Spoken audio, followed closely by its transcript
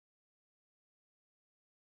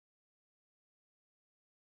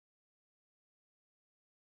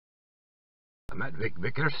I'm at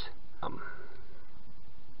Vickers.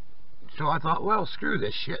 So I thought, well, screw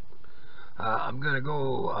this shit. I'm gonna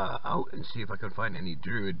go out and see if I can find any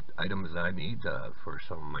Druid items that I need for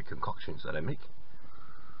some of my concoctions that I make.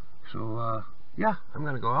 So yeah, I'm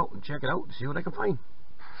gonna go out and check it out and see what I can find.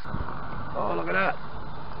 Oh, look at that!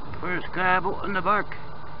 First crab out in the bark.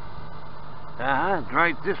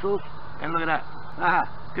 Dried thistles, and look at that.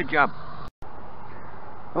 Good job.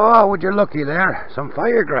 Oh, would you looky there? Some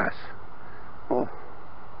firegrass. Oh,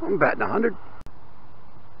 I'm batting 100.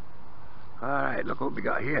 Alright, look what we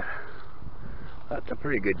got here. That's a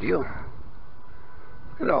pretty good deal.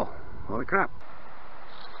 Look at all. Holy crap.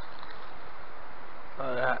 Look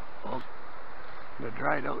at that. Well, they're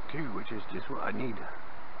dried out too, which is just what I need.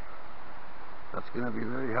 That's going to be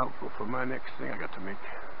very helpful for my next thing I got to make.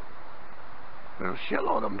 There's a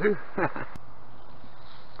shitload of them too.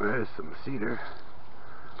 There's some cedar.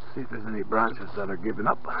 See if there's any branches that are giving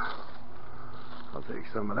up. I'll take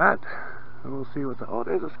some of that. And we'll see what the... Oh,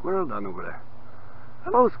 there's a squirrel down over there.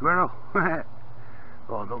 Hello, squirrel.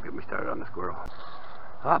 Oh, don't get me started on the squirrel.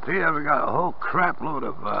 Up here we got a whole crap load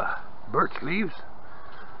of birch leaves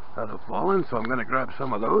that have fallen, so I'm going to grab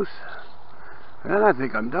some of those. And I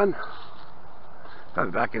think I'm done. I'll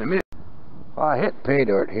be back in a minute. Oh, I hit pay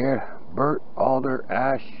dirt here. Birch, alder,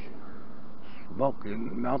 ash,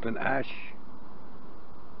 smoking mountain ash.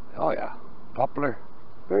 Oh yeah, poplar.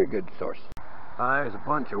 Very good source. There's a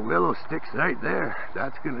bunch of willow sticks right there.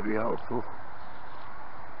 That's going to be helpful.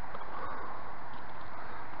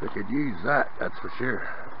 I could use that, that's for sure.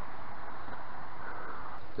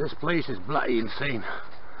 This place is bloody insane.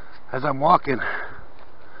 As I'm walking,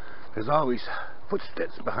 there's always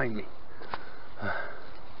footsteps behind me.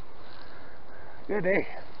 Good day.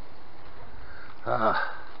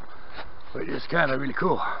 But it's kind of really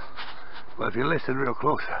cool. But if you listen real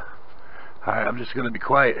close, alright, I'm just going to be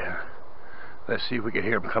quiet. Let's see if we can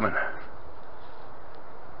hear them coming.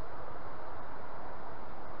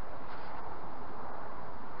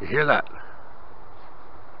 You hear that?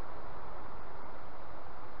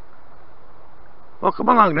 Well, come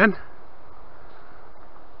along then.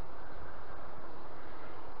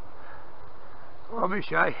 Don't be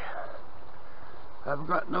shy. I've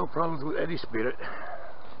got no problems with any spirit.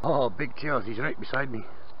 Oh, big tails, he's right beside me.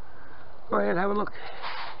 Go ahead, have a look.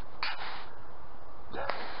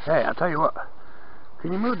 Hey, I'll tell you what.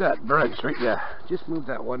 Can you move that branch right there? Just move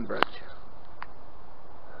that one branch.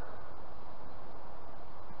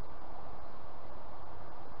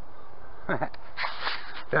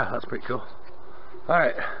 Yeah, that's pretty cool.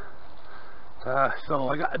 Alright. So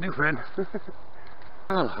I got a new friend.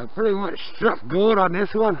 Well, I pretty much struck gold on this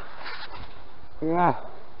one. Yeah.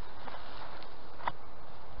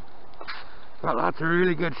 Got lots of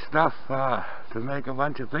really good stuff to make a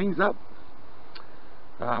bunch of things up.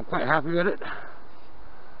 I'm quite happy with it.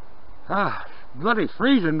 Bloody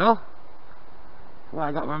freezing though. Well,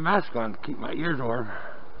 I got my mask on to keep my ears warm.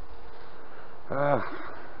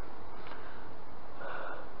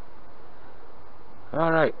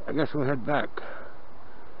 Alright, I guess we'll head back.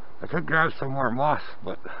 I could grab some more moss,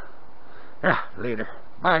 but yeah, later.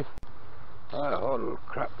 Bye. A whole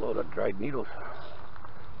crap load of dried needles.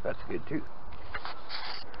 That's good too.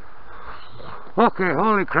 Okay,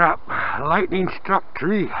 holy crap. Lightning struck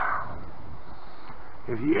tree.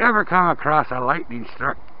 If you ever come across a lightning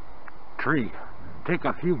struck tree, take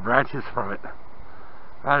a few branches from it.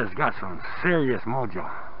 That has got some serious mojo.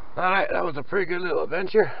 Alright, that was a pretty good little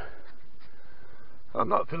adventure. I'm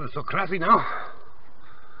not feeling so crappy now.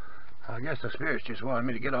 I guess the spirits just wanted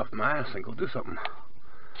me to get off my ass and go do something.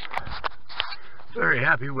 Very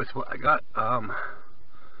happy with what I got.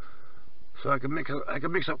 So I can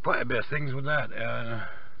mix up quite a bit of things with that.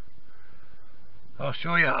 I'll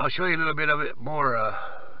show you a little bit of it more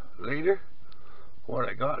later. What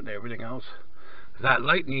I got and everything else. That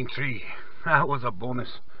lightning tree, that was a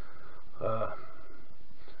bonus.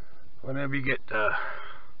 Whenever you get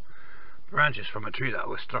branches from a tree that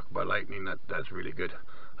was struck by lightning, that's really good.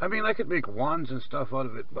 I mean, I could make wands and stuff out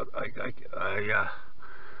of it, but I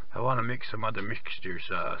want to make some other mixtures,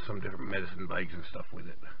 some different medicine bags and stuff with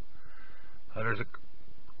it.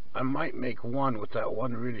 I might make one with that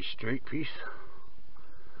one really straight piece.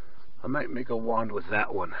 I might make a wand with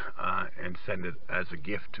that one and send it as a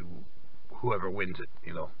gift to whoever wins it,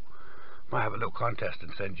 you know. Might have a little contest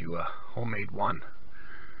and send you a homemade wand.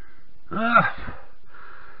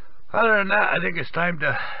 Other than that, I think it's time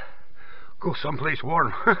to go someplace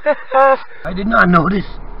warm. I did not notice,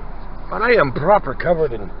 but I am proper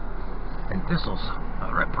covered in thistles.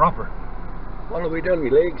 Right, proper. What have we done, me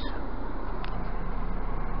legs?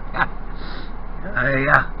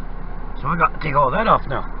 So I got to take all that off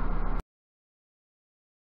now.